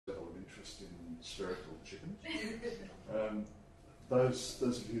interest in spherical chickens. Those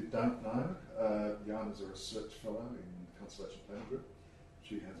of you who don't know, Jana's a research fellow in the Conservation Planning Group.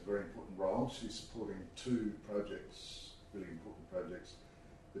 She has a very important role. She's supporting two projects, really important projects,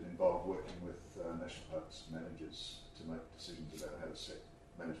 that involve working with national parks managers to make decisions about how to set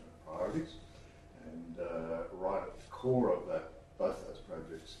management priorities. And right at the core of that, both those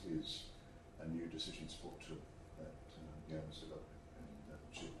projects, is a new decision support tool that Jana's developing. And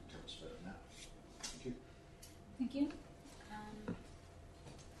she'll tell us about it now. Thank you. Thank you.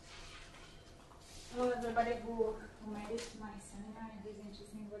 Hello everybody who made it to my seminar and is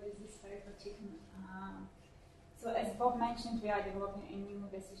interested in what is this spherical chicken. So as Bob mentioned, we are developing a new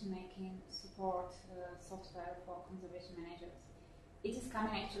decision-making support software for conservation managers. It is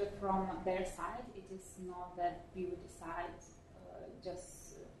coming actually from their side. It is not that we would decide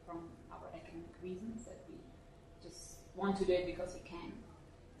just from our economic reasons that we just want to do it because we can.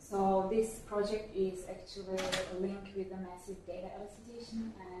 So this project is actually a link with a massive data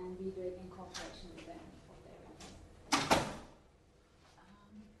elicitation, and we do it in cooperation with them for their reasons.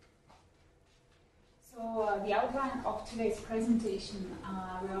 So the outline of today's presentation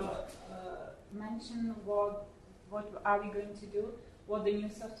will mention what are we going to do, what the new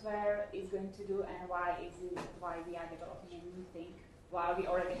software is going to do, and why we are developing a new thing while we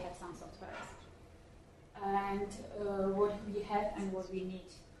already have some softwares, and what we have and what we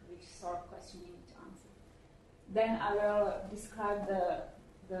need, which sort of question we need to answer. Then I will describe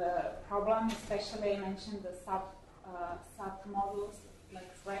the problem, especially mention the sub models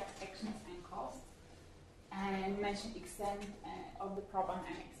like threat, actions, and cost, and mention extent of the problem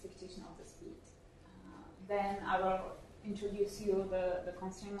and expectation of the speed. Then I will introduce you the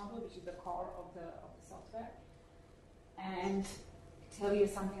constraint model, which is the core of the software, and tell you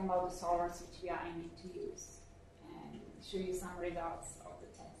something about the solvers which we are aiming to use, and show you some results of the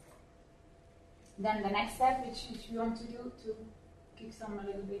test. Then the next step, which we want to do to give some a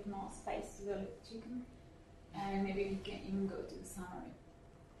little bit more space to the chicken, and maybe we can even go to the summary.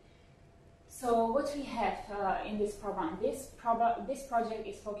 So what we have in this program, this project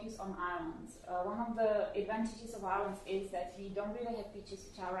is focused on islands. One of the advantages of islands is that we don't really have features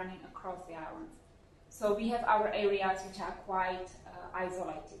which are running across the islands. So we have our areas which are quite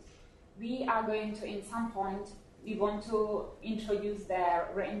isolated. We are going to, in some point, we want to introduce their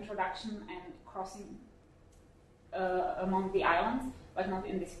reintroduction and crossing among the islands, but not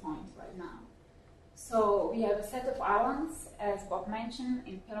in this point right now. So we have a set of islands, as Bob mentioned,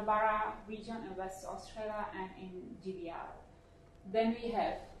 in Pilbara region in West Australia and in GBR. Then we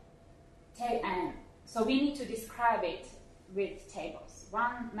have, so we need to describe it with tables.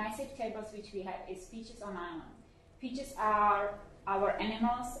 One massive table which we have is features on island. Features are our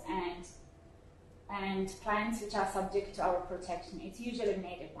animals and plants which are subject to our protection. It's usually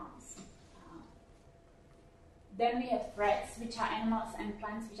native ones. Then we have threats, which are animals and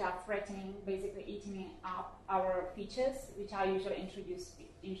plants which are threatening, basically eating up our features, which are usually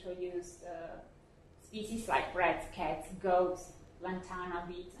introduced species like rats, cats, goats, lantana,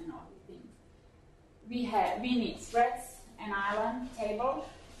 beets, and all these things. We need threats, an island table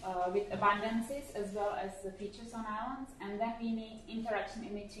with abundances as well as the features on islands, and then we need interaction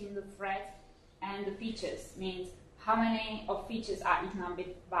in between the threat and the features, means how many of features are eaten up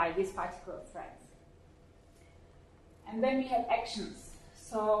by this particular threat. And then we have actions.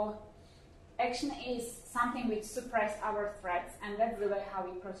 So action is something which suppresses our threats, and that's the way how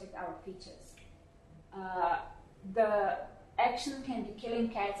we protect our features. The action can be killing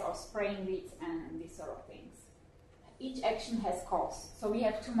cats or spraying weeds and these sort of things. Each action has cost. So we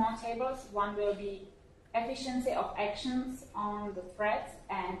have two more tables. One will be efficiency of actions on the threats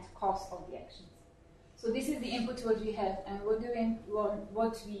and cost of the actions. So this is the input what we have, and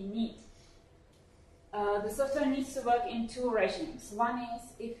what we need. The software needs to work in two regimes. One is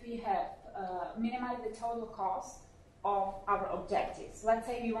if we have minimize the total cost of our objectives. Let's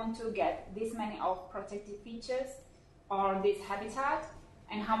say we want to get this many of protected features or this habitat,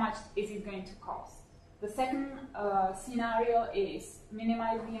 and how much is it going to cost. The second scenario is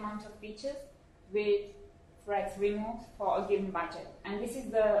minimize the amount of features with threats removed for a given budget. And this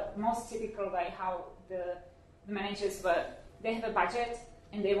is the most typical way how the managers work. They have a budget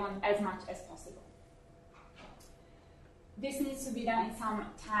and they want as much as possible. This needs to be done in some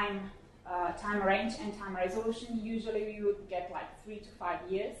time range and time resolution. Usually we would get like 3 to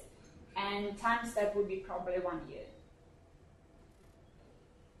 5 years, and time step would be probably 1 year.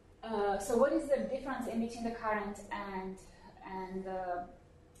 So what is the difference in between the current and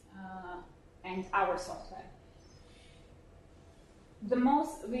our software? the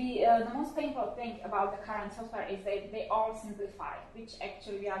most painful thing about the current software is that they all simplify, which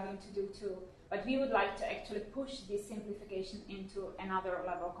actually we are going to do too. But we would like to actually push this simplification into another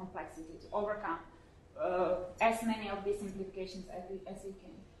level of complexity to overcome as many of these simplifications as we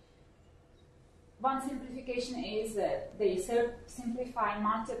can. One simplification is that they simplify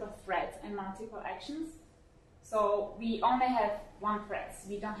multiple threads and multiple actions. So we only have one thread.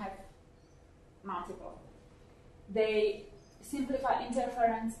 We don't have multiple. They simplify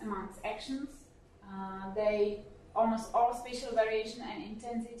interference amongst actions. They almost all spatial variation and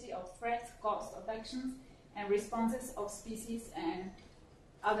intensity of threats, cost of actions, and responses of species and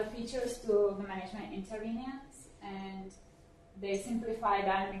other features to the management intervenience. And they simplify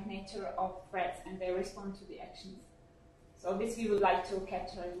dynamic nature of threats and they respond to the actions. So this we would like to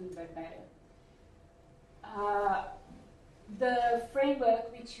capture a little bit better. The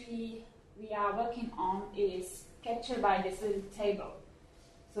framework which we are working on is captured by this little table.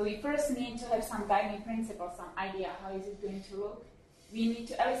 So we first need to have some guiding principles, some idea how is it going to look. We need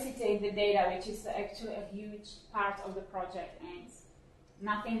to elicitate the data, which is actually a huge part of the project, and it's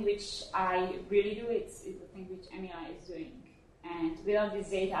nothing which I really do, it's the thing which Emila is doing. And without this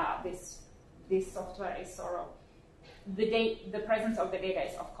data, this software is sort of, the presence of the data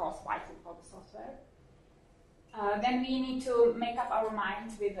is of course vital for the software. Then we need to make up our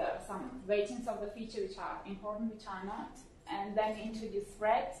minds with some ratings of the features which are important, which are not. And then we introduce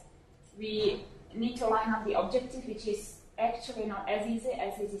threats. We need to line up the objective, which is actually not as easy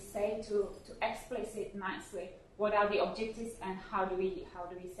as it is said to explicit nicely what are the objectives and how do we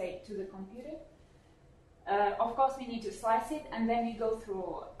say it to the computer. Of course, we need to slice it, and then we go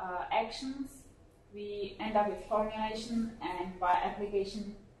through actions. We end up with formulation, and by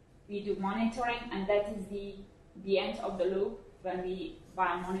application, we do monitoring, and that is the end of the loop. When we,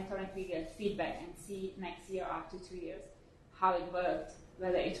 by monitoring, we get feedback and see next year, after 2 years, how it worked,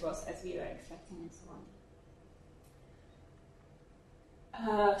 whether it was as we were expecting, and so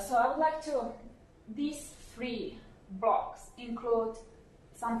on. So I would like to, these 3 blocks include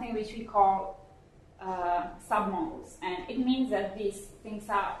something which we call submodels, and it means that these things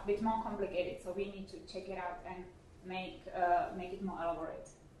are a bit more complicated, so we need to check it out and make it more elaborate.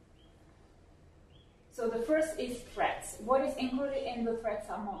 So the first is threats. What is included in the threat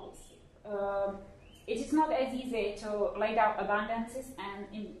submodels? It is not as easy to lay out abundances and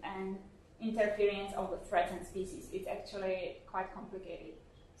interference of the threats and species. It's actually quite complicated.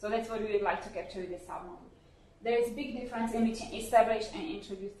 So that's what we would like to capture with this submodel. There is a big difference in between established and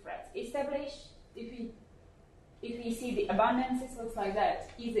introduced threats. Established, if we see the abundances, looks like that.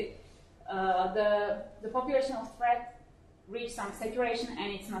 Easy. The population of threat reached some saturation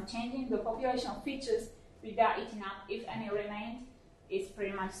and it's not changing. The population of features which are eaten up, if any remained, is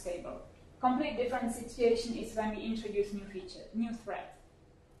pretty much stable. Complete different situation is when we introduce new threats.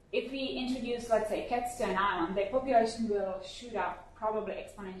 If we introduce, let's say, cats to an island, their population will shoot up, probably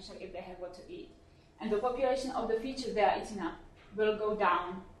exponentially if they have what to eat. And the population of the features they are eating up will go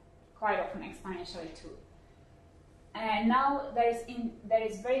down quite often exponentially too. And now there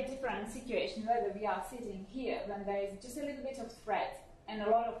is very different situation whether we are sitting here when there is just a little bit of threat and a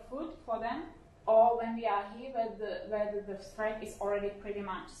lot of food for them, or when we are here where the threat is already pretty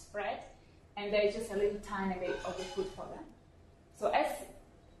much spread and there is just a little tiny bit of the food for them. So as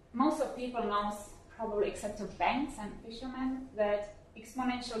most of people know, probably except of banks and fishermen, that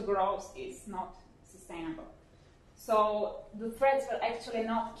exponential growth is not sustainable. So the threats will actually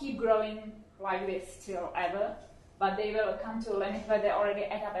not keep growing like this till ever, but they will come to a limit where they already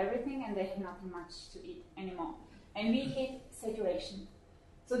ate up everything and they have nothing much to eat anymore. And we hit saturation.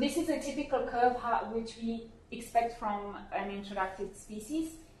 So this is a typical curve which we expect from an introduced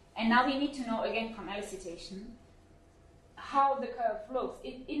species. And now we need to know again from elicitation how the curve looks.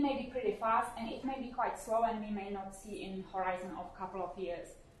 It may be pretty fast and it may be quite slow, and we may not see in horizon of a couple of years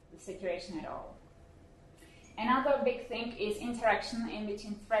the saturation at all. Another big thing is interaction in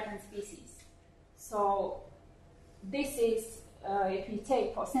between threat and species. So this is, if we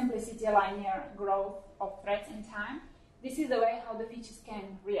take for simplicity linear growth of threats in time, this is the way how the features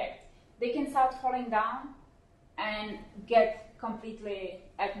can react. They can start falling down and get completely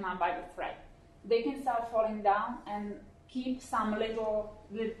eaten up by the threat. They can start falling down and keep some little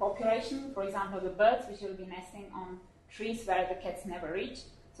population, for example the birds, which will be nesting on trees where the cats never reach.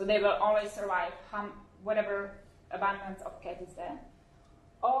 So they will always survive whatever abundance of cat is there.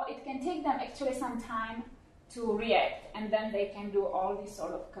 Or it can take them actually some time to react, and then they can do all these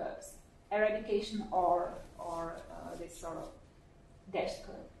sort of curves, eradication or this sort of dashed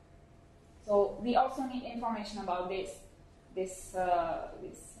curve. So we also need information about this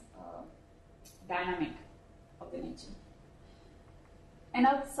dynamic of the nature.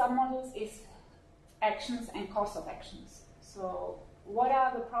 Another submodel is actions and cost of actions. So what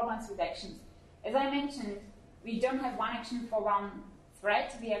are the problems with actions? As I mentioned, we don't have one action for one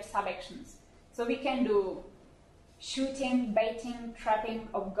threat, we have sub-actions. So we can do shooting, baiting, trapping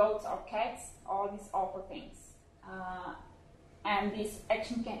of goats or cats, all these awful things. And this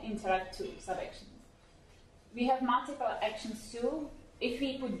action can interact to sub-actions. We have multiple actions too. If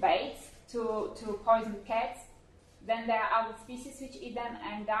we put baits to poison cats, then there are other species which eat them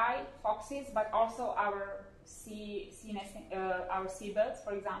and die, foxes, but also our our seabirds,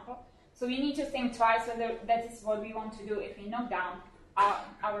 for example. So we need to think twice whether that is what we want to do if we knock down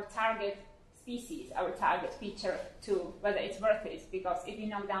our target species, our target feature too, whether it's worth it, because if we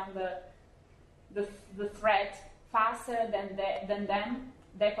knock down the threat faster than them,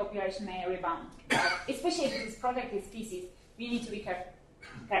 their population may rebound. Especially if it is protected species, we need to be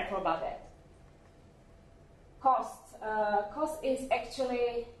careful about that. Cost. Cost is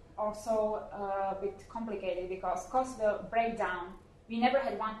actually also a bit complicated because cost will break down. We never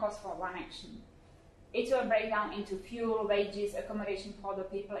had one cost for one action. It will break down into fuel, wages, accommodation for the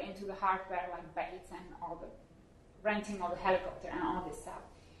people, into the hardware like baits and all the renting of the helicopter and all this stuff.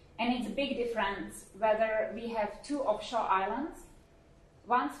 And it's a big difference whether we have 2 offshore islands.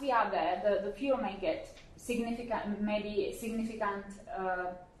 Once we are there, the fuel may get maybe a significant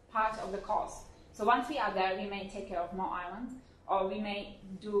part of the cost. So once we are there, we may take care of more islands, or we may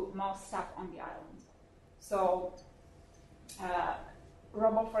do more stuff on the island. So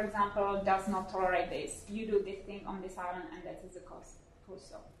Robo, for example, does not tolerate this. You do this thing on this island, and that is the cost. Full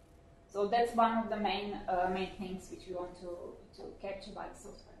stop. So that's one of the main things which we want to capture by the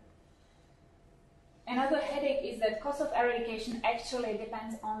software. Another headache is that cost of eradication actually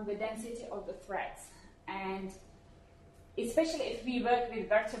depends on the density of the threats. And especially if we work with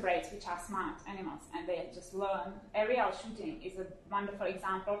vertebrates, which are smart animals, and they just learn, aerial shooting is a wonderful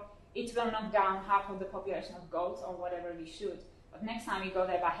example. It will knock down half of the population of goats or whatever we shoot. But next time we go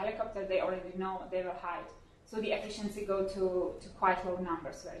there by helicopter, they already know they will hide. So the efficiency goes to quite low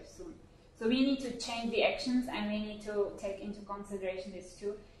numbers very soon. So we need to change the actions, and we need to take into consideration this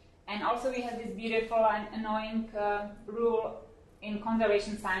too. And also we have this beautiful and annoying rule in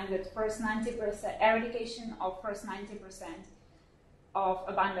conservation science that first 90% eradication of first 90% of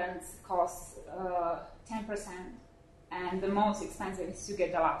abundance costs 10%, and the most expensive is to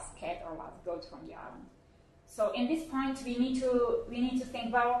get the last cat or last goat from the island. So in this point, we need to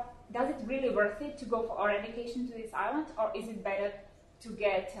think, well, does it really worth it to go for eradication to this island, or is it better to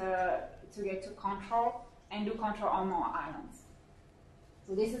get to control and do control on more islands?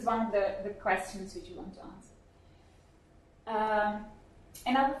 So this is one of the questions which we want to answer.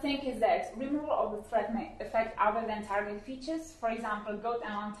 Another thing is that removal of the threat may affect other than target features. For example, goat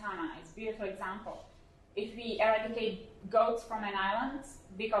and lantana is a beautiful example. If we eradicate goats from an island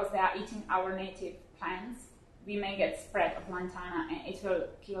because they are eating our native plants, we may get spread of lantana and it will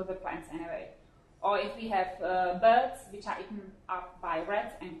kill the plants anyway. Or if we have birds which are eaten up by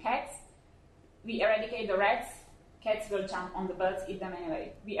rats and cats, we eradicate the rats, cats will jump on the birds, eat them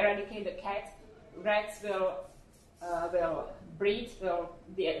anyway. We eradicate the cat, rats will breed,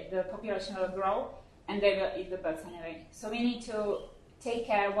 the population will grow, and they will eat the birds anyway. So we need to take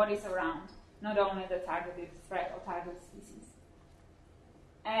care of what is around, not only the targeted threat or target species.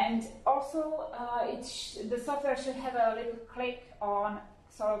 And also, the software should have a little click on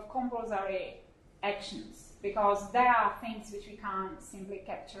sort of compulsory actions, because there are things which we can't simply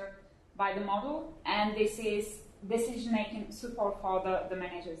capture by the model, and this is decision-making support for the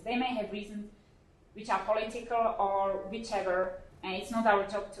managers. They may have reasons which are political or whichever, and it's not our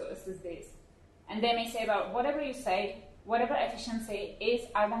job to assess this. And they may say, well, whatever you say, whatever efficiency is,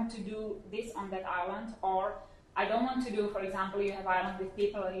 I want to do this on that island, or I don't want to do, for example, you have island with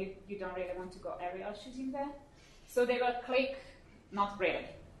people, you don't really want to go aerial shooting there. So they will click, not really.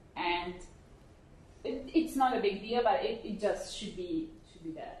 And it's not a big deal, but it just should be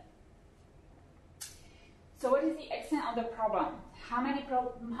there. So what is the extent of the problem? How many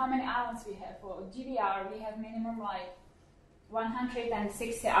islands we have? For GBR, we have minimum like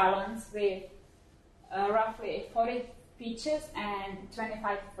 160 islands with roughly 40 features and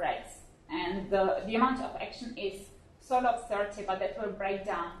 25 threads. And the amount of action is sort of 30, but that will break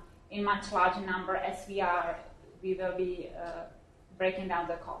down in much larger number as we will be breaking down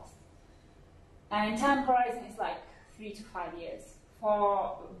the cost. And time horizon is like 3 to 5 years.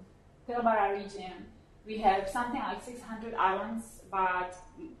 For Pilbara region, we have something like 600 islands, but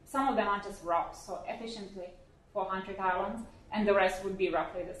some of them are just rocks, so efficiently 400 islands, and the rest would be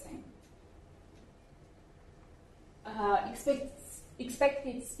roughly the same.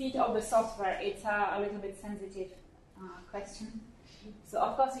 Expected speed of the software, it's a little bit sensitive question. So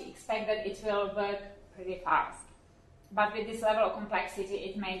of course we expect that it will work pretty fast. But with this level of complexity,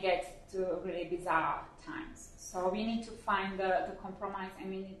 it may get to really bizarre times. So we need to find the compromise, and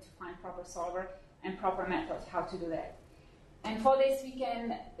we need to find proper solver and proper methods how to do that. And for this,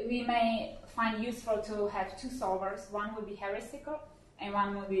 we may find useful to have two solvers. One will be heuristical, and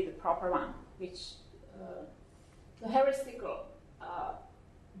one will be the proper one. Which the heuristical,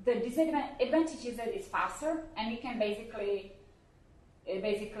 the disadvantage is that it's faster, and we can basically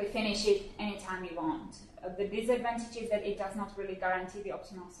finish it anytime we want. The disadvantage is that it does not really guarantee the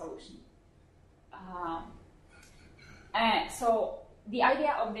optimal solution. So the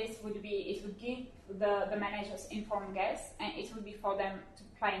idea of this would be, it would give the managers informed guess, and it would be for them to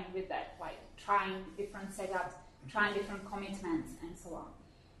play with that, like trying different setups, trying different commitments, and so on.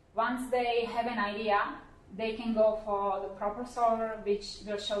 Once they have an idea, they can go for the proper solver, which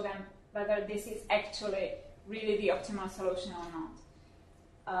will show them whether this is actually really the optimal solution or not.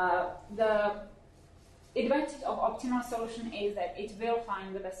 The advantage of optimal solution is that it will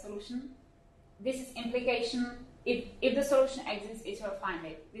find the best solution. This is implication. If the solution exists, it will find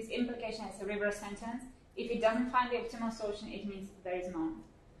it. This implication is a reverse sentence. If it doesn't find the optimal solution, it means there is none.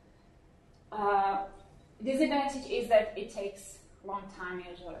 Disadvantage is that it takes a long time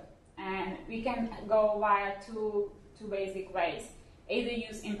usually. And we can go via two basic ways. Either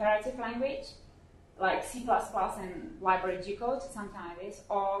use imperative language, like C++ and library G-code, something like this,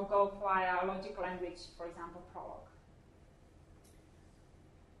 or go via logical language, for example, Prolog.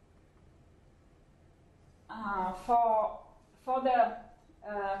 For the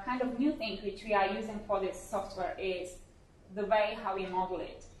kind of new thing which we are using for this software is the way how we model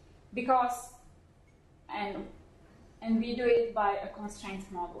it. Because, and we do it by a constraint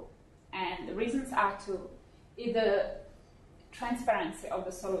model. And the reasons are two. Is the transparency of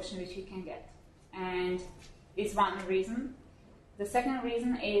the solution which we can get. And is one reason. The second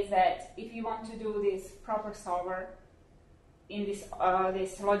reason is that if you want to do this proper solver in these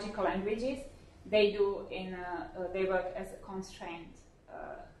logical languages, they work as a constraint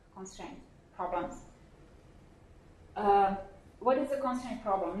problems. What is a constraint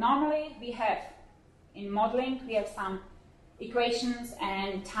problem? Normally we have, in modeling, we have some equations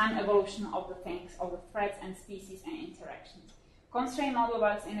and time evolution of the things, of the threads and species and interactions. Constraint model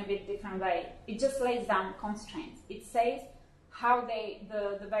works in a bit different way. It just lays down constraints. It says how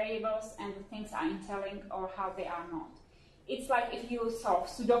the variables and the things are interlinked or how they are not. It's like if you solve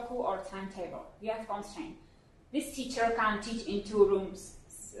Sudoku or timetable. You have constraint. This teacher can't teach in 2 rooms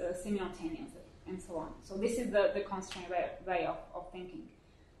simultaneously, and so on. So this is the constraint way of thinking.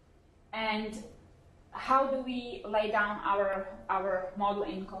 And how do we lay down our model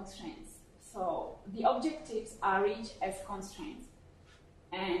in constraints? So the objectives are reached as constraints,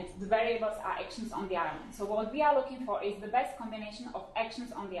 and the variables are actions on the island. So what we are looking for is the best combination of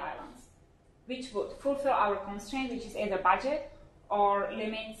actions on the islands, which would fulfill our constraint, which is either budget or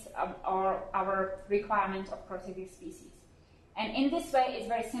limits or our requirement of protected species. And in this way, it's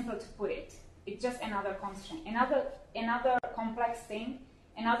very simple to put it. It's just another constraint. Another complex thing,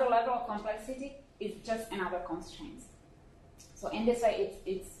 another level of complexity is just another constraint. So in this way,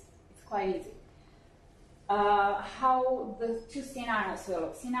 it's quite easy. How the 2 scenarios will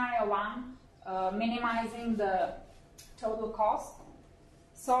look. Scenario 1, minimizing the total cost.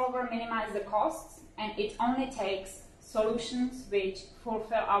 Solver minimizes the costs, and it only takes solutions which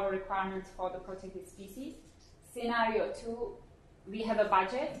fulfill our requirements for the protected species. Scenario 2, we have a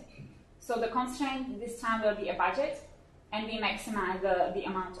budget. So the constraint this time will be a budget, and we maximize the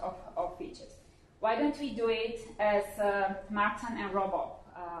amount of features. Why don't we do it as Marxan and Robo?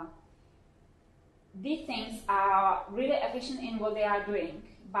 These things are really efficient in what they are doing,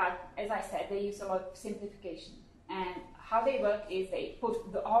 but as I said, they use a lot of simplification. And how they work is they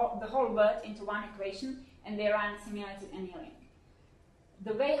put the whole word into one equation, and they run simulated annealing.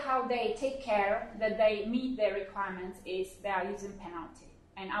 The way how they take care that they meet their requirements is they are using penalty.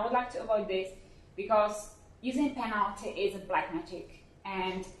 And I would like to avoid this because using penalty is a black magic,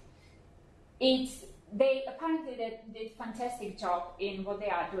 and they apparently did fantastic job in what they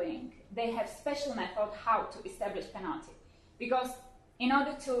are doing. They have special method how to establish penalty, because in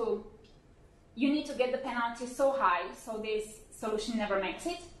order to, you need to get the penalty so high so this solution never makes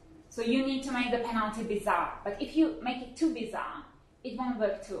it. So you need to make the penalty bizarre. But if you make it too bizarre, it won't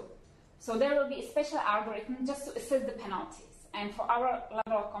work too. So there will be a special algorithm just to assess the penalties. And for our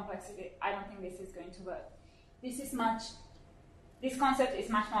level of complexity, I don't think this is going to work. This concept is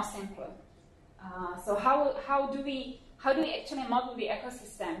much more simpler. So how do we actually model the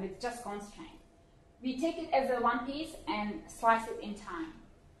ecosystem with just constraint? We take it as a one piece and slice it in time.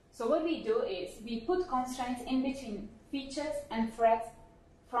 So what we do is we put constraints in between features and threats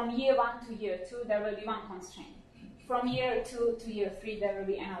from year 1 to year 2, there will be one constraint. From year 2 to year 3, there will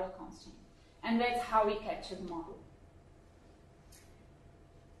be another constraint. And that's how we capture the model.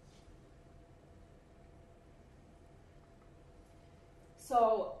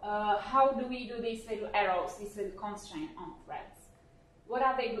 So how do we do these little arrows, these little constraints on threats? What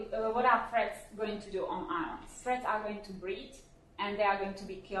are threats going to do on islands? Threats are going to breed, and they are going to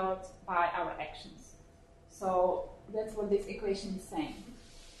be killed by our actions. So that's what this equation is saying.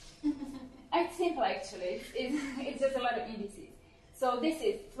 It's simple, actually. It's just a lot of indices. So this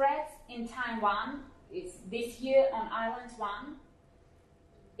is threats in time 1, is this year on island 1,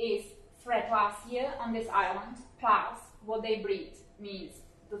 is threat last year on this island, plus what they breed, means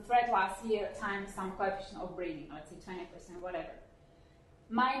the threat last year times some coefficient of breeding, let's say 20%, whatever.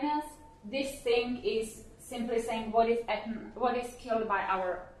 Minus this thing is simply saying what is killed by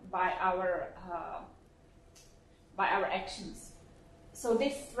our actions. So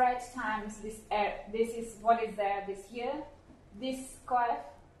this threat times this is what is there this year. This coef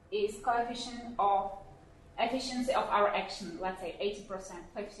is coefficient of efficiency of our action, let's say 80%, 50%,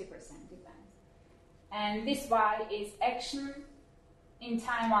 depends. And this y is action in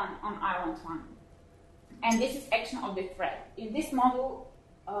time 1 on island 1. And this is action of the threat. In this model,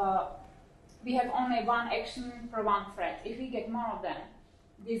 we have only one action per one threat. If we get more of them,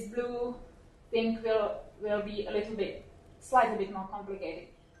 this blue thing will be a little bit, slightly bit more complicated.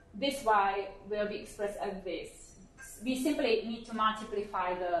 This y will be expressed as this. We simply need to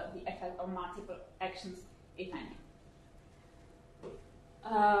multiply the effect of multiple actions, if any.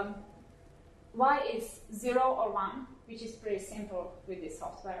 Y is 0 or 1, which is pretty simple with this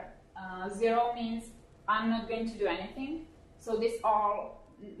software. 0 means I'm not going to do anything, so this all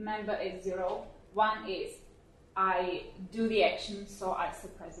member is 0. 1 is I do the action, so I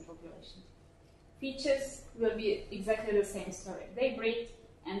suppress the population. Features will be exactly the same story. They breed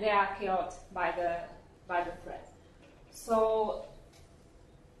and they are killed by the threat. So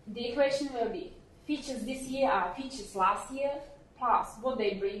the equation will be features this year are features last year plus what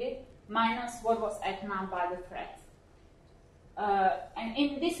they breeded minus what was eaten up by the threat. And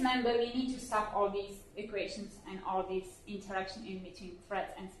in this member, we need to stop all these equations and all these interaction in between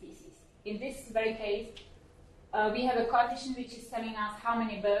threats and species. In this very case, we have a coefficient which is telling us how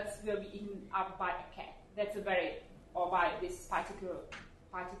many birds will be eaten up by a cat. That's a very, or by this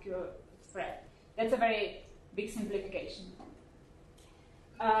particular threat. That's a very big simplification.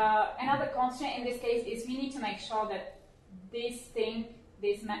 Another constraint in this case is we need to make sure that this thing,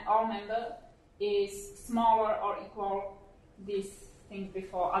 this all member, is smaller or equal these things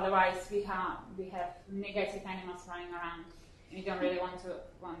before. Otherwise, we have negative animals running around, and we don't really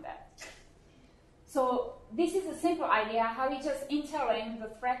want that. So this is a simple idea how we just interlink the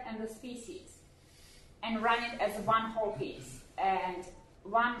threat and the species and run it as one whole piece. And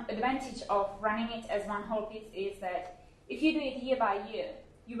one advantage of running it as one whole piece is that if you do it year by year,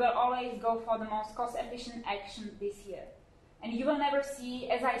 you will always go for the most cost-efficient action this year. And you will never see,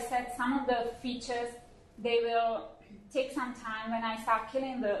 as I said, some of the features, they will take some time. When I start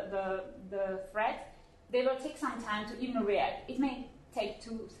killing the threat, they will take some time to even react. It may take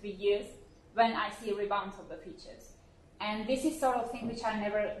 2-3 years when I see a rebound of the features. And this is sort of thing which I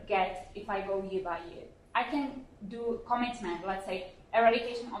never get if I go year by year. I can do commitment, let's say,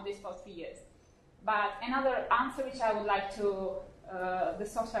 eradication of this for 3 years. But another answer which I would like to the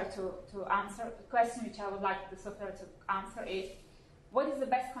software to answer, the question which I would like the software to answer is, what is the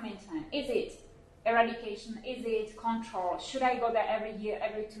best commitment? Is it eradication? Is it control? Should I go there every year,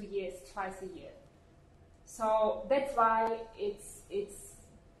 every 2 years, twice a year? So that's why it's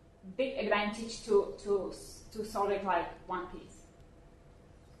big advantage to solve it like one piece.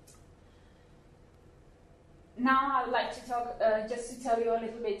 Now I would like to talk, just to tell you a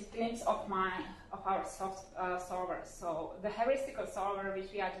little bit glimpse of our solver. So the heuristical solver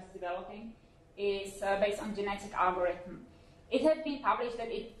which we are just developing is based on genetic algorithm. It has been published that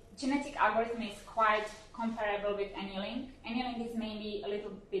genetic algorithm is quite comparable with AnyLink. AnyLink is maybe a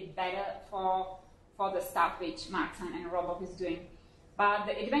little bit better for the stuff which Marxan and Robob is doing. But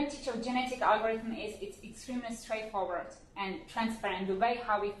the advantage of genetic algorithm is it's extremely straightforward and transparent, the way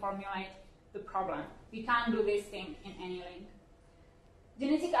how we formulate the problem. We can't do this thing in AnyLink.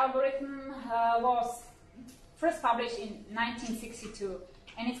 Genetic algorithm was first published in 1962,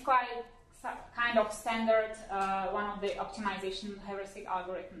 and it's quite kind of standard, one of the optimization heuristic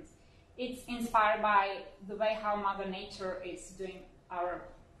algorithms. It's inspired by the way how Mother Nature is doing our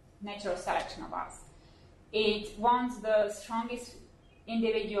natural selection of us. It wants the strongest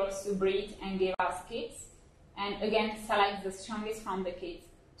individuals to breed and give us kids, and again selects the strongest from the kids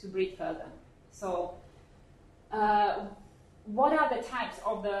to breed further. So what are the types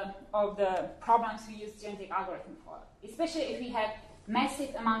of the problems we use genetic algorithm for, especially if we have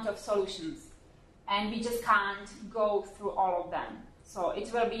massive amount of solutions and we just can't go through all of them. So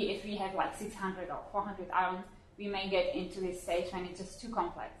it will be, if we have like 600 or 400 islands, we may get into this stage when it's just too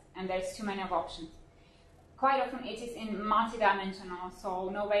complex and there's too many of options. Quite often it is in multidimensional, so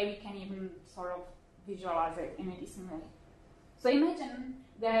no way we can even sort of visualize it in a decent way. So imagine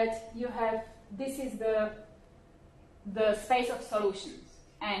that you have, this is the space of solutions,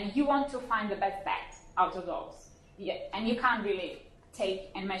 and you want to find the best bet out of those. Yeah, and you can't really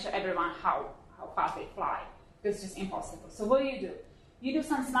take and measure everyone how fast they fly. It's just impossible. So what do? You do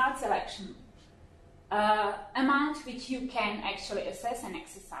some smart selection, amount which you can actually assess and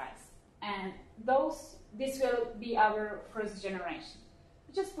exercise. And this will be our first generation.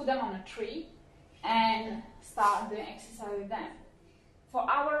 You just put them on a tree and start doing exercise with them. For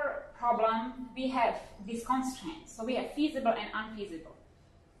our problem, we have these constraints. So we have feasible and unfeasible.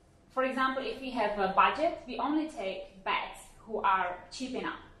 For example, if we have a budget, we only take bets who are cheap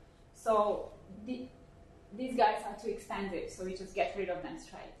enough. So these guys are too expensive, so we just get rid of them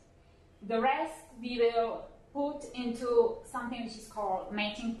straight. The rest we will put into something which is called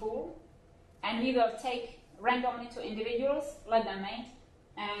mating pool, and we will take randomly 2 individuals, let them mate,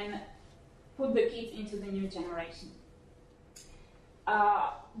 and put the kids into the new generation.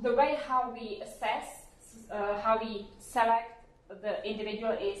 The way how we assess, how we select the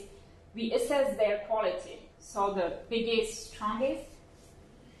individual is we assess their quality. So the biggest, strongest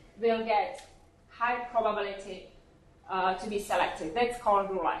will get high probability to be selected. That's called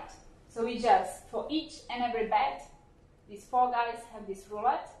roulette. So we just, for each and every bet, these 4 guys have this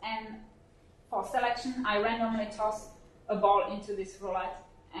roulette, and for selection, I randomly toss a ball into this roulette,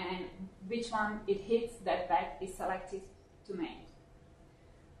 and which one it hits, that bet is selected to mate.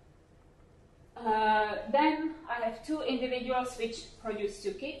 Then I have 2 individuals which produce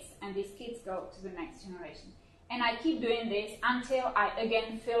 2 kids, and these kids go to the next generation. And I keep doing this until I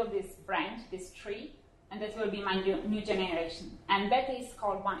again fill this branch, this tree, and that will be my new generation. And that is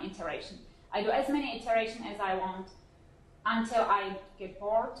called 1 iteration. I do as many iterations as I want until I get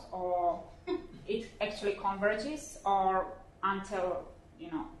bored, or it actually converges, or until,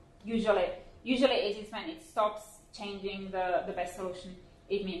 usually it is when it stops changing the best solution.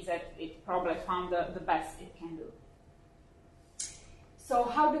 It means that it probably found the best it can do. So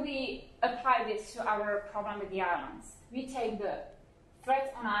how do we apply this to our problem with the islands? We take the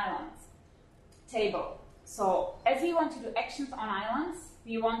threats on islands table. So as we want to do actions on islands,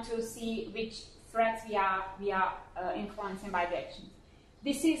 we want to see which threats we are influencing by the actions.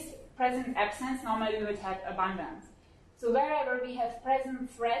 This is present absence. Normally we would have abundance. So wherever we have present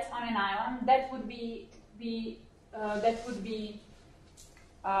threats on an island, that would be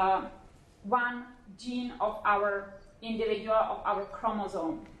 1 gene of our individual, of our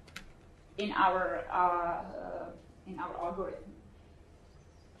chromosome in our algorithm.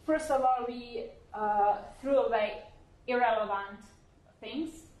 First of all, we threw away irrelevant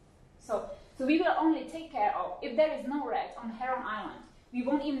things. So we will only take care of, if there is no rat on Heron Island, we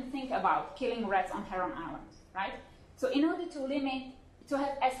won't even think about killing rats on Heron Island, right? So in order to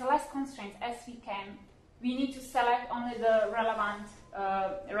have as less constraints as we can, we need to select only the relevant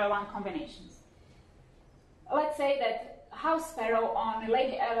combinations. Let's say that house sparrow on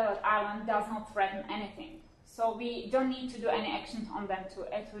Lady Elliot Island does not threaten anything. So we don't need to do any actions on them too.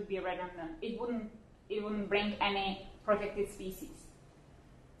 It would be redundant. It wouldn't bring any protected species.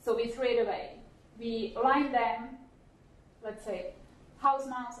 So we threw it away. We line them, let's say, house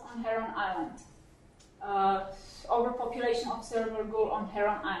mouse on Heron Island, overpopulation of silver gull on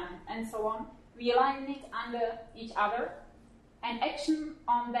Heron Island, and so on. We align it under each other, and action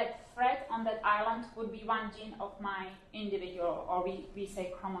on that threat on that island would be 1 gene of my individual, or we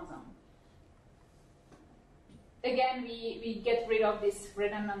say chromosome. Again, we get rid of these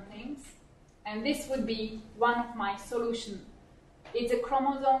redundant things, and this would be one of my solutions. It's a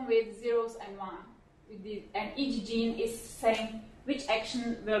chromosome with 0s and 1s, and each gene is saying which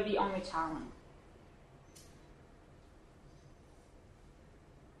action will be on which island.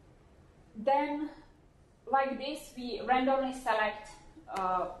 Then, like this, we randomly select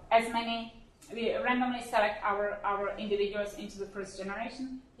our individuals into the first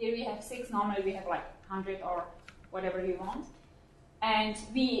generation. Here we have 6. Normally we have like 100 or whatever we want. And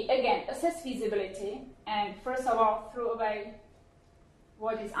we, again, assess feasibility, and first of all, throw away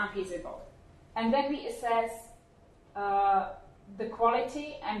what is unfeasible. And then we assess the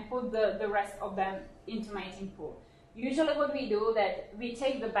quality and put the rest of them into mating pool. Usually what we do that we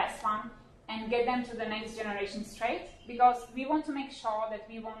take the best one and get them to the next generation straight, because we want to make sure that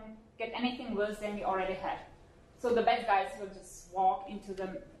we won't get anything worse than we already have. So the bad guys will just walk into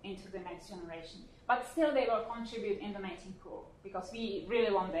the next generation. But still they will contribute in the mating pool because we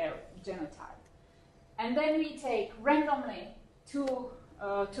really want their genotype. And then we take randomly two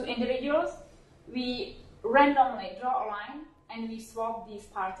individuals, we randomly draw a line and we swap these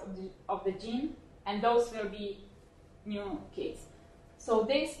parts of the gene, and those will be new kids. So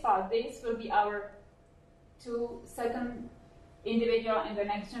this will be our second individual in the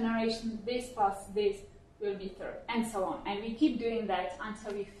next generation, this plus this will be third, and so on. And we keep doing that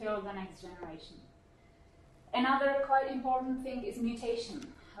until we fill the next generation. Another quite important thing is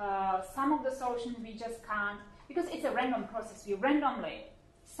mutation. Some of the solutions we just can't, because it's a random process, we randomly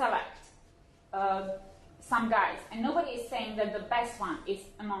select some guys, and nobody is saying that the best one is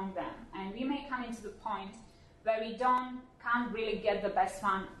among them. And we may come into the point where we can't really get the best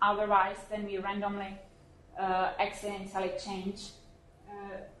one, otherwise then we randomly accidentally change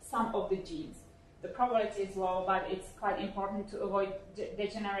some of the genes. The probability is low, but it's quite important to avoid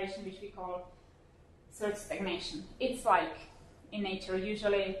degeneration, which we call search stagnation. It's like in nature,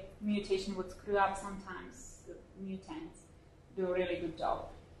 usually mutation would screw up, sometimes the mutants do a really good job.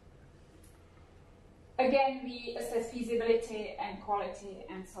 Again, we assess feasibility and quality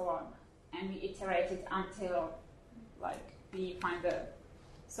and so on, and we iterate it until we find the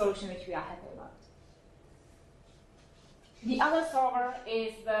solution which we are happy about. The other solver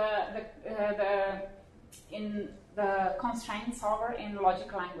is the constraint solver in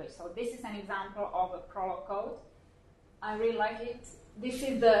logical language. So this is an example of a CoralCoE. I really like it.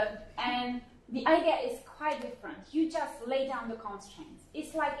 And the idea is quite different. You just lay down the constraints.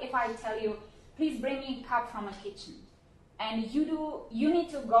 It's like if I tell you, please bring me a cup from a kitchen. And you need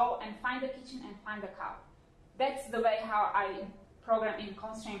to go and find the kitchen and find the cup. That's the way how I program in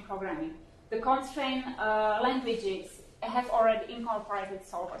constraint programming. The constraint languages have already incorporated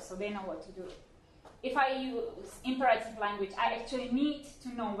solvers, so they know what to do. If I use imperative language, I actually need to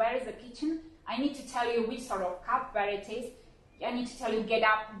know where is the kitchen. I need to tell you which sort of cup, where it is. I need to tell you get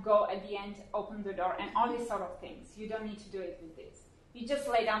up, go at the end, open the door, and all these sort of things. You don't need to do it with this. You just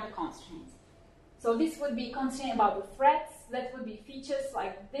lay down the constraints. So this would be constraint about the threads. That would be features,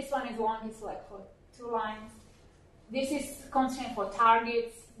 like this one is long, it's like for 2 lines. This is constraint for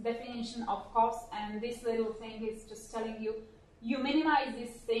targets, definition of cost, and this little thing is just telling you, you minimize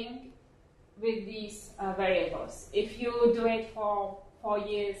this thing with these variables. If you do it for 4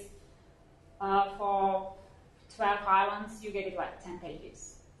 years, for 12 islands, you get it like 10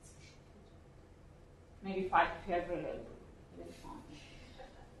 pages. Maybe 5 if you have really fun.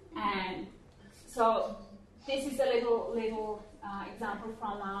 And so this is a little example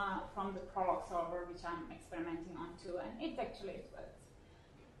from the Prolog solver, which I'm experimenting on too, and it actually works.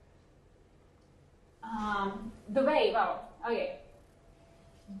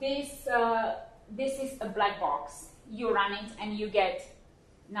 This is a black box. You run it and you get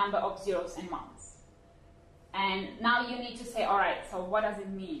number of zeros and ones. And now you need to say, all right, so what does it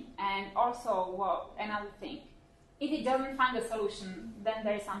mean? And also, another thing, if it doesn't find a solution, then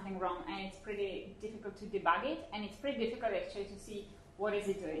there is something wrong, and it's pretty difficult to debug it, and it's pretty difficult actually to see what is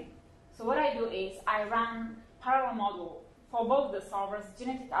it doing. So what I do is I run parallel model for both the solvers,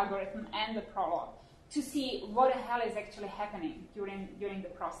 genetic algorithm, and the Prolog, to see what the hell is actually happening during the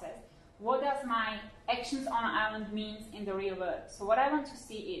process. What does my actions on an island means in the real world? So what I want to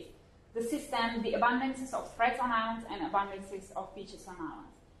see is the system, the abundances of threads on islands and abundances of features on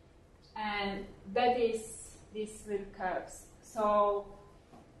islands. And that is these little curves. So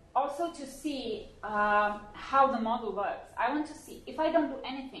also to see how the model works, I want to see if I don't do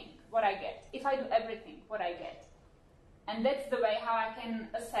anything, what I get. If I do everything, what I get. And that's the way how I can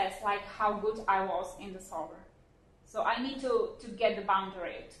assess how good I was in the solver. So I need to get the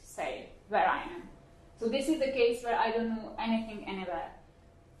boundary to say where I am. So this is the case where I don't know anything anywhere.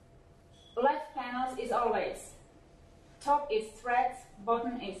 Left panels is always top is threads,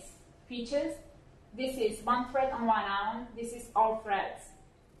 bottom is features. This is one thread on one island. This is all threads.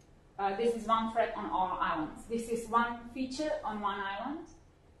 This is one thread on all islands. This is one feature on one island.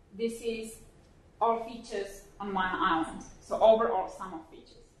 This is all features on one island. So overall sum of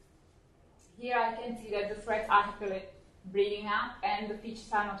features. Here I can see that the threads are happily breeding up and the features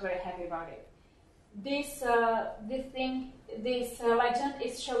are not very happy about it. This legend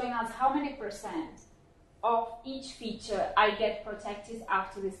is showing us how many percent of each feature I get protected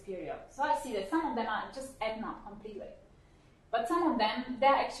after this period. So I see that some of them are just eaten up completely. But some of them,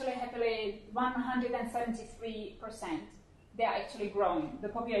 they're actually happily 173%. They're actually growing. The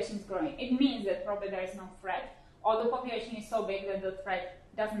population is growing. It means that probably there is no threat, or the population is so big that the threat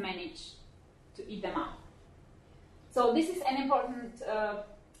doesn't manage to eat them up. So this is an important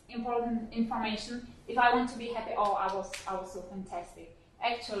important information. If I want to be happy, oh, I was so fantastic.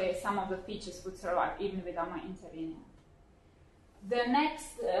 Actually, some of the features would survive even without my intervening. The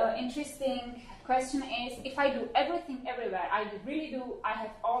next interesting question is, if I do everything everywhere, I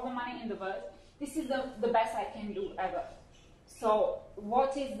have all the money in the world, this is the best I can do ever. So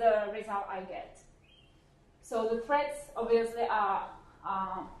what is the result I get? So the threats obviously are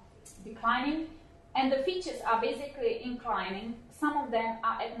declining, and the features are basically inclining. Some of them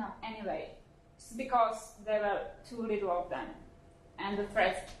are eaten up anyway, just because there were too little of them, and the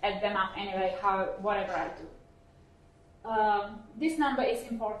threats ate them up anyway, whatever I do. This number is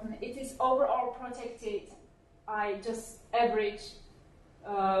important. It is overall protected. I just average,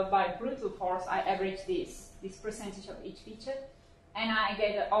 by brutal force, I average this percentage of each feature, and I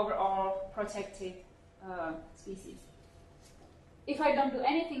get an overall protected species. If I don't do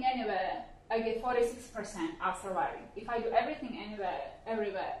anything anywhere, I get 46% are surviving. If I do everything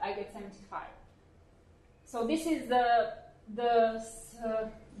everywhere, I get 75. So this is the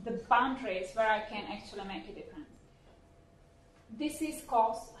boundaries where I can actually make a difference. This is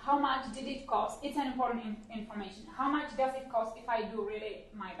cost. How much did it cost? It's an important information. How much does it cost if I do really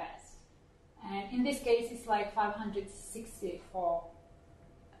my best? And in this case, it's like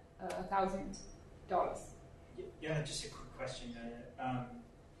 $564,000. Yeah, just a quick question.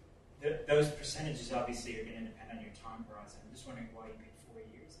 Those percentages obviously are going to depend on your time horizon. I'm just wondering why you picked 4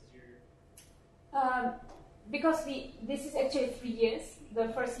 years as your... Because this is actually 3 years. The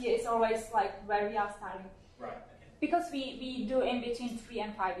first year is always like where we are starting. Right. Because we do in between 3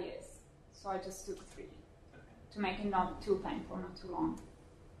 and 5 years. So I just took 3 to make it not too painful, not too long.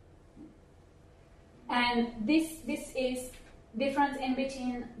 And this is difference in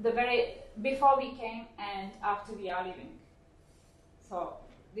between before we came and after we are leaving. So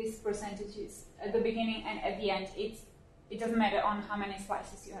this percentage is at the beginning and at the end. It doesn't matter on how many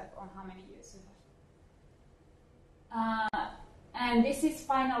slices you have, on how many years you have. And this is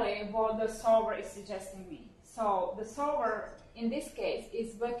finally what the solver is suggesting me. So the solver, in this case,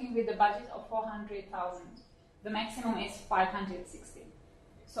 is working with a budget of 400,000. The maximum is 560.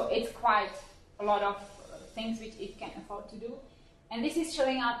 So it's quite a lot of things which it can afford to do. And this is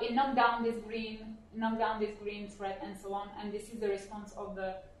showing up in knock down this green thread, and so on. And this is the response of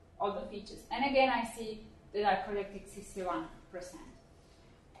the features. And again, I see that I predicted 61%.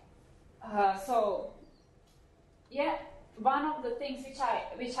 So, yeah. One of the things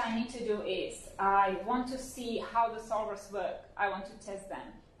which I need to do is I want to see how the solvers work. I want to test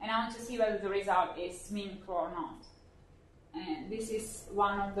them, and I want to see whether the result is meaningful or not. And this is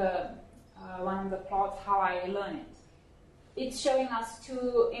one of the plots how I learn it. It's showing us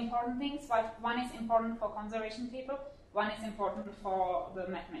two important things. One is important for conservation people. One is important for the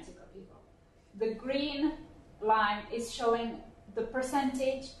mathematical people. The green line is showing the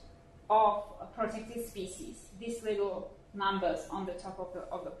percentage of protected species. These little numbers on the top of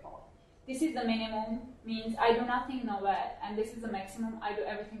the plot. This is the minimum, means I do nothing nowhere, and this is the maximum, I do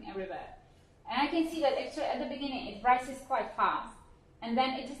everything everywhere. And I can see that actually at the beginning it rises quite fast, and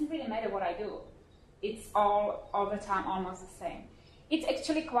then it doesn't really matter what I do. It's all the time almost the same. It's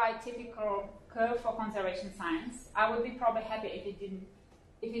actually quite typical curve for conservation science. I would be probably happy if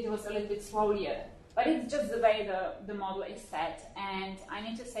it was a little bit slower. But it's just the way the model is set, and I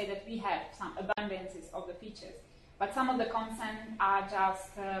need to say that we have some abundances of the features. But some of the concepts are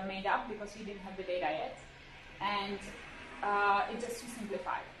just made up because we didn't have the data yet, and it's just too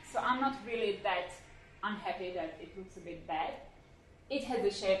simplified. So I'm not really that unhappy that it looks a bit bad. It has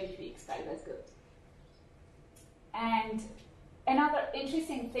a shape which we expect, that's good. And another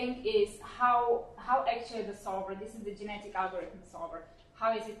interesting thing is how actually the solver, this is the genetic algorithm solver,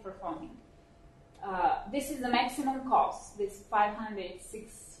 how is it performing? This is the maximum cost, this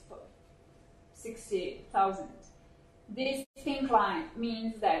 560,000. This pink line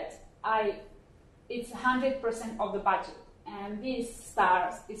means that it's 100% of the budget, and these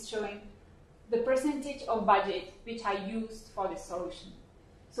stars is showing the percentage of budget which I used for this solution.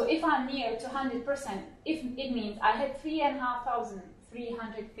 So if I'm near to 100%, it means I had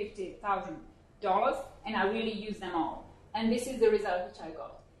 $350,000, and I really used them all. And this is the result which I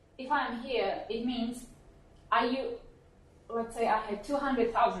got. If I'm here, it means let's say I had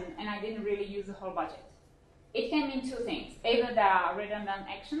 200,000 and I didn't really use the whole budget. It can mean two things. Either there are redundant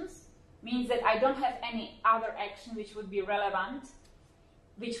actions, means that I don't have any other action which would be relevant,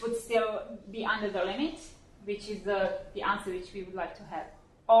 which would still be under the limit, which is the answer which we would like to have.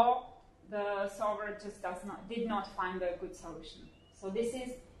 Or the solver just did not find a good solution. So this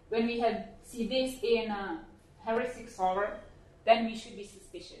is, when we see this in a heuristic solver, then we should be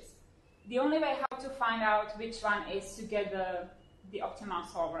suspicious. The only way how to find out which one is to get the optimal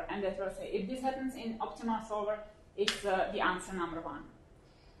solver, and that will say if this happens in optimal solver, it's the answer number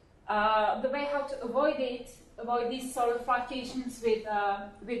 1. The way how to avoid these sort of fluctuations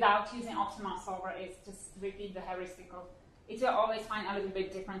without using optimal solver is just repeat the heuristic of it will always find a little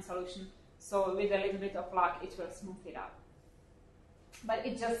bit different solution. So with a little bit of luck, it will smooth it out. But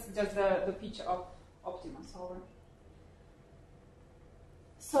it's just the feature of optimal solver.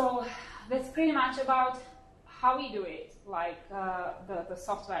 So that's pretty much about how we do it, like the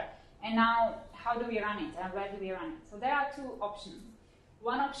software. And now, how do we run it and where do we run it? So there are 2 options.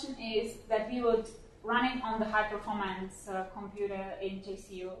 One option is that we would run it on the high-performance computer in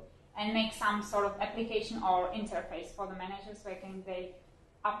JCU and make some sort of application or interface for the managers where they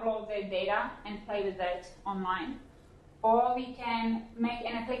upload their data and play with that online. Or we can make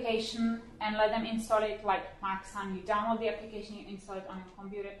an application and let them install it like Marxan. You download the application, you install it on your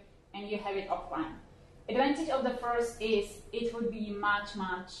computer, and you have it offline. Advantage of the first is it would be much,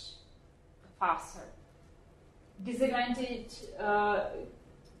 much faster. Disadvantage,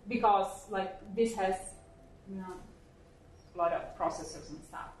 because this has a lot of processors and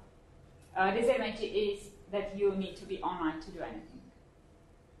stuff. Disadvantage is that you need to be online to do anything.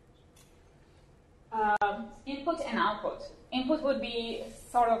 Input and output. Input would be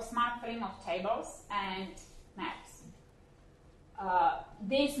sort of smart filling of tables and maps.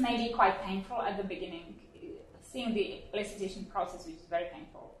 This may be quite painful at the beginning. Seeing the elicitation process, which is very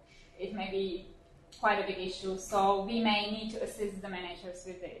painful, it may be quite a big issue, so we may need to assist the managers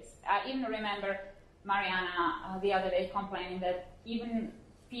with this. I even remember Mariana the other day complaining that even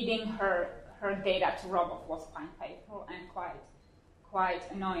feeding her data to Robot was quite painful and quite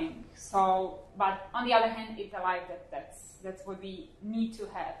annoying. So, but on the other hand, it's a life that's what we need to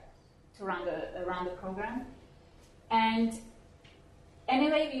have to run the program. And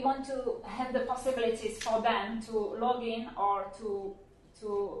anyway, we want to have the possibilities for them to log in or to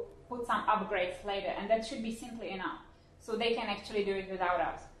put some upgrades later, and that should be simply enough. So they can actually do it without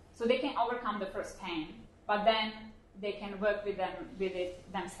us. So they can overcome the first pain, but then they can work with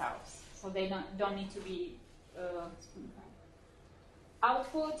it themselves. So they don't need to be spoon-fed.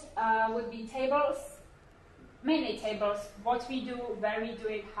 Output would be tables, mainly tables, what we do, where we do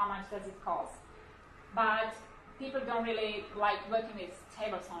it, how much does it cost. But people don't really like working with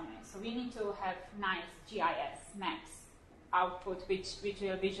tables only, so we need to have nice GIS maps output which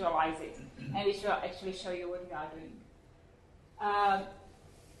will visualize it and which will actually show you what you are doing.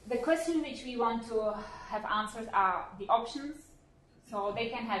 The question which we want to have answered are the options. So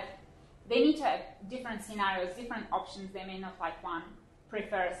they need to have different scenarios, different options. They may not like one,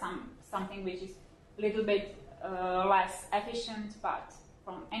 prefer something which is a little bit less efficient, but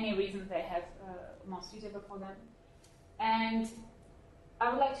from any reason they have more suitable for them. And I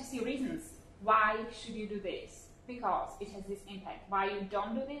would like to see reasons. Why should you do this? Because it has this impact. Why you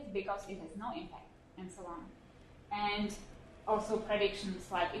don't do this? Because it has no impact, and so on. And also predictions,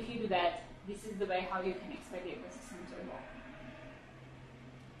 like if you do that, this is the way how you can expect the ecosystem to evolve.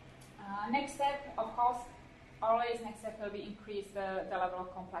 Next step, of course, always next step will be increase the level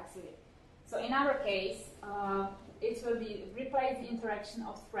of complexity. So in our case, it will be replace the interaction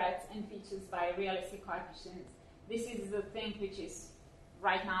of threads and features by realistic coefficients. This is the thing which is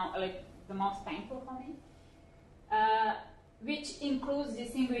right now the most painful for me, which includes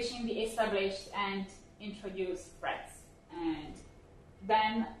distinguishing the established and introduced threads. And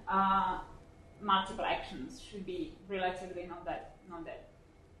then multiple actions should be relatively not that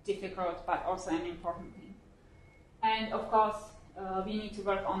difficult, but also an important thing. And of course, we need to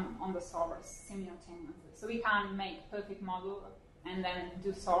work on the solvers simultaneously. So we can't make perfect model and then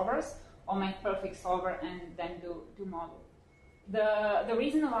do solvers, or make perfect solver and then do model. The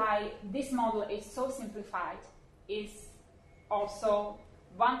reason why this model is so simplified is also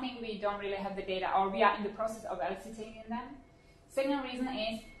one thing: we don't really have the data, or we are in the process of eliciting them. Second reason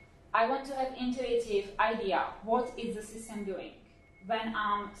is I want to have intuitive idea what is the system doing when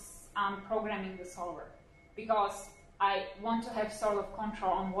I'm programming the solver, because I want to have sort of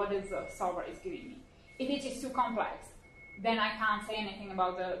control on what is the solver is giving me. If it is too complex, then I can't say anything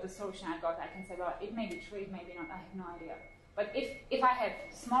about the solution I got. I can say, well, it may be true, it may be not, I have no idea. But if I have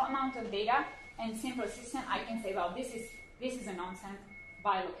small amount of data and simple system, I can say, well, this is a nonsense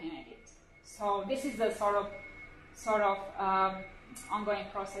by looking at it. So this is the sort of ongoing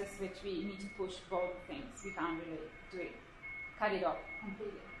process which we need to push both things. We can't really do it, cut it off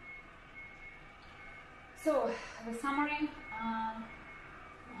completely. So the summary,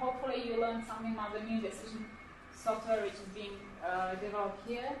 hopefully you learned something about the new decision software which is being developed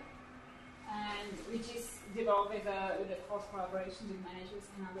here. and which is developed with a close collaboration with managers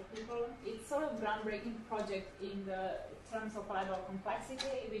and other people. It's sort of groundbreaking project in the terms of level of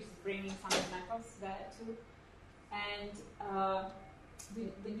complexity, which is bringing some methods there too. And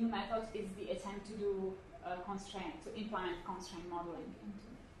the new method is the attempt to do implement constraint modeling into.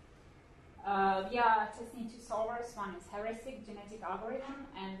 We are testing two solvers. One is heuristic genetic algorithm,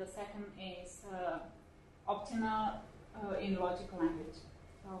 and the second is optimal in logical language.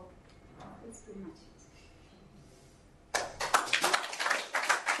 So that's pretty much it.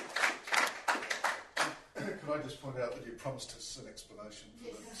 Could I just point out that you promised us an explanation for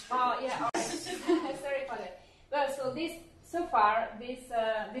yes. this? Oh yeah. Sorry for that. Well, so this software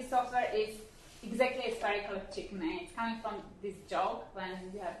is exactly a spherical chicken, and it's coming from this joke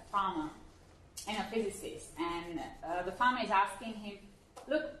when you have a farmer and a physicist, and the farmer is asking him,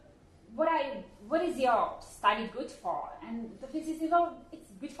 "Look, what is your study good for?" And the physicist says, "Well,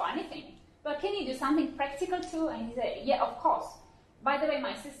 it's good for anything. But can you do something practical too?" And he said, "Yeah, of course. By the way,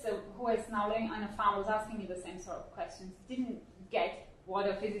 my sister, who is now living on a farm, was asking me the same sort of questions. Didn't get what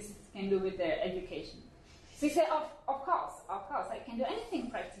a physicist can do with their education." So he said, of course, I can do anything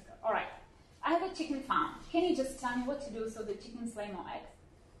practical. All right, I have a chicken farm. Can you just tell me what to do so the chickens lay more eggs?"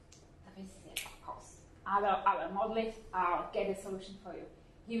 The physicist said, "Of course. I will model it. I'll get a solution for you."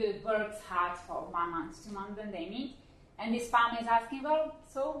 He works hard for 1 month, 2 months, then they meet. And this farmer is asking, "Well,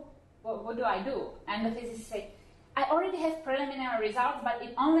 so what do I do?" And the physicist said, "I already have preliminary results, but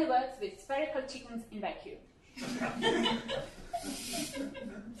it only works with spherical chickens in vacuum."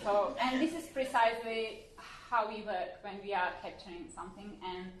 So, and this is precisely how we work when we are capturing something,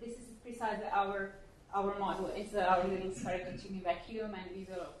 and this is precisely our model. It's our living spherical chicken vacuum, and we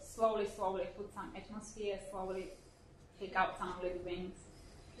will slowly put some atmosphere, slowly take out some little wings,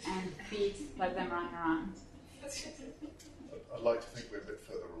 and let them run around. I'd like to think we're a bit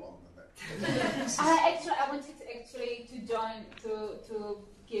further along than that. I wanted to join to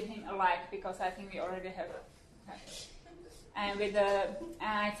give him a like, because I think we already have. And with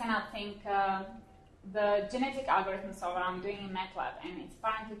I cannot think the genetic algorithm solver I'm doing in MATLAB, and it's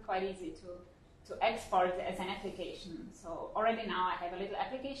apparently quite easy to export it as an application. So already now I have a little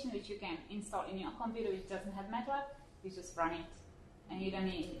application which you can install in your computer which doesn't have MATLAB. You just run it, and you don't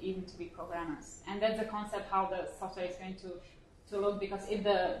need even to be programmers. And that's the concept how the software is going to look, because if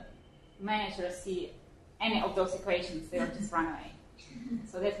the managers see any of those equations, they'll just run away.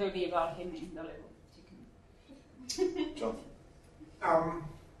 So that will be about him in the little chicken. John?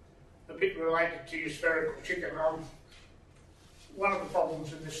 A bit related to your spherical chicken. One of the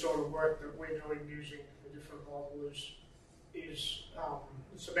problems in this sort of work that we're doing using a different model is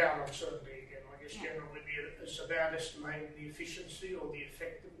it's about uncertainty again. I guess generally it's about estimating the efficiency or the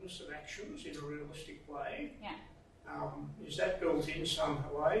effectiveness of actions in a realistic way. Yeah. Is that built in some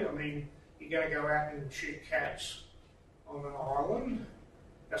way? I mean, you're going to go out and shoot cats on an island.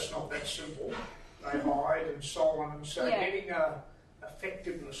 That's not that simple. They hide and so on. And so getting a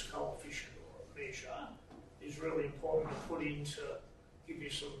effectiveness coefficient or a measure is really important to put in to give you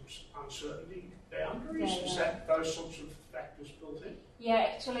some uncertainty boundaries. Is that those sorts of factors built in?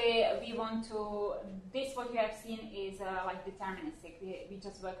 Yeah, actually, we want to. This what you have seen is like deterministic. We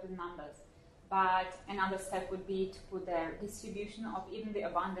just work with numbers. But another step would be to put the distribution of even the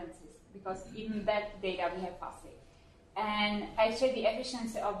abundances, because even that data we have fuzzy. And actually, the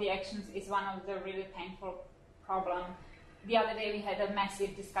efficiency of the actions is one of the really painful problems. The other day, we had a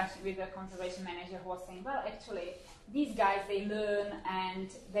massive discussion with the conservation manager who was saying, well, actually, these guys, they learn and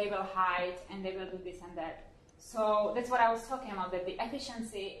they will hide and they will do this and that. So that's what I was talking about, that the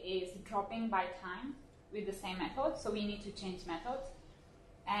efficiency is dropping by time with the same method, so we need to change methods.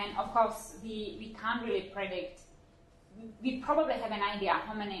 And of course, we can't really predict. We probably have an idea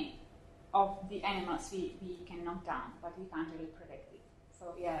how many of the animals we can knock down, but we can't really predict it.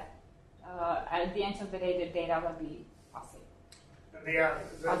 So yeah, at the end of the day, the data will be fuzzy.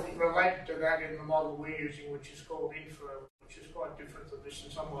 And related to that in the model we're using, which is called info, which is quite different to this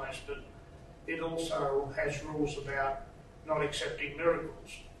in some ways, but it also has rules about not accepting miracles.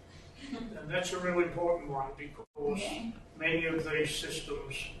 And that's a really important one, because many of these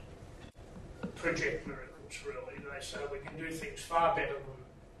systems project miracles, really. They say we can do things far better than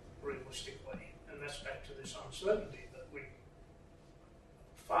realistically, and that's back to this uncertainty that we're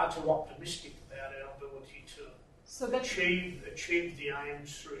far too optimistic about our ability to achieve the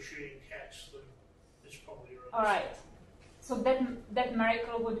aims through shooting cats. That is probably realistic. All right. So that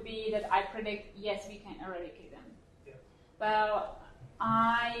miracle would be that I predict, yes, we can eradicate them. Yeah. Well,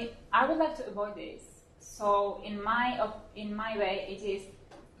 I would like to avoid this. So in my way, it is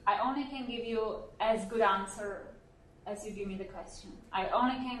I only can give you as good answer as you give me the question. I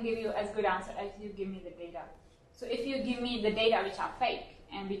only can give you as good answer as you give me the data. So if you give me the data which are fake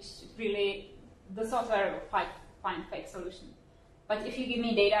and which really the software will find fake solution. But if you give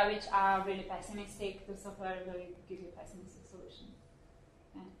me data which are really pessimistic, the software will give you a pessimistic solution.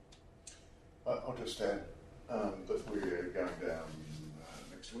 Yeah. I'll just add that we're going down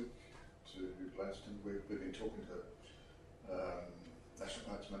next week to Gladstone. We've been talking to National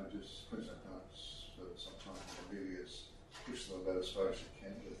Parks managers, Queensland Parks, for some time. The media has pushed them about as far as it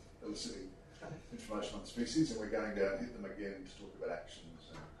can with eliciting information on species, and we're going down, hit them again to talk about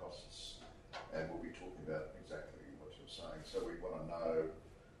actions and costs, and we'll be talking about exactly what you're saying. So we want to know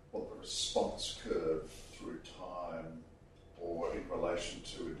what the response curve through time or in relation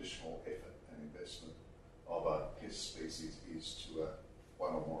to additional effort and investment of a pest species is to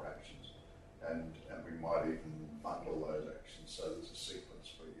one or more actions. And we might even bundle those actions, so there's a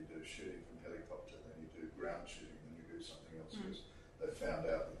sequence where you do shooting from helicopter, then you do ground shooting, then you do something else, because they found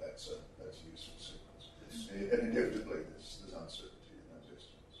out that that's a useful sequence. And inevitably there's uncertainty in those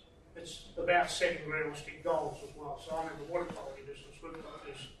estimates. It's about setting realistic goals as well. So I'm in the water quality business. We've got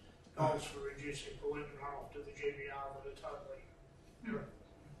these goals for reducing pollutant runoff to the GBR that are totally miracles.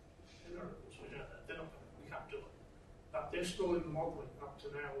 We can't do it. But they're still in the modelling up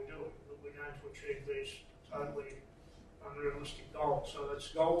to now. We do it. But we're going to achieve these totally unrealistic goals. So it's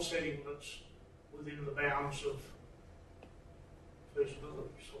goal setting that's within the bounds of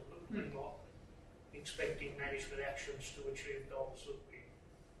feasibility, sort of. We're not expecting management actions to achieve goals that we,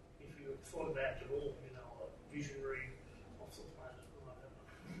 if you had thought about it at all, a visionary off the planet or whatever.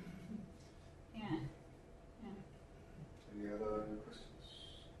 Yeah. Any other questions?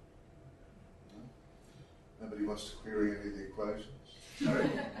 No? Nobody wants to query any of the equations?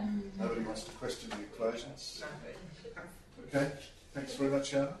 Nobody wants to question the equations? Okay, thanks very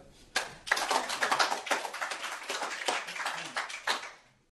much, Jana.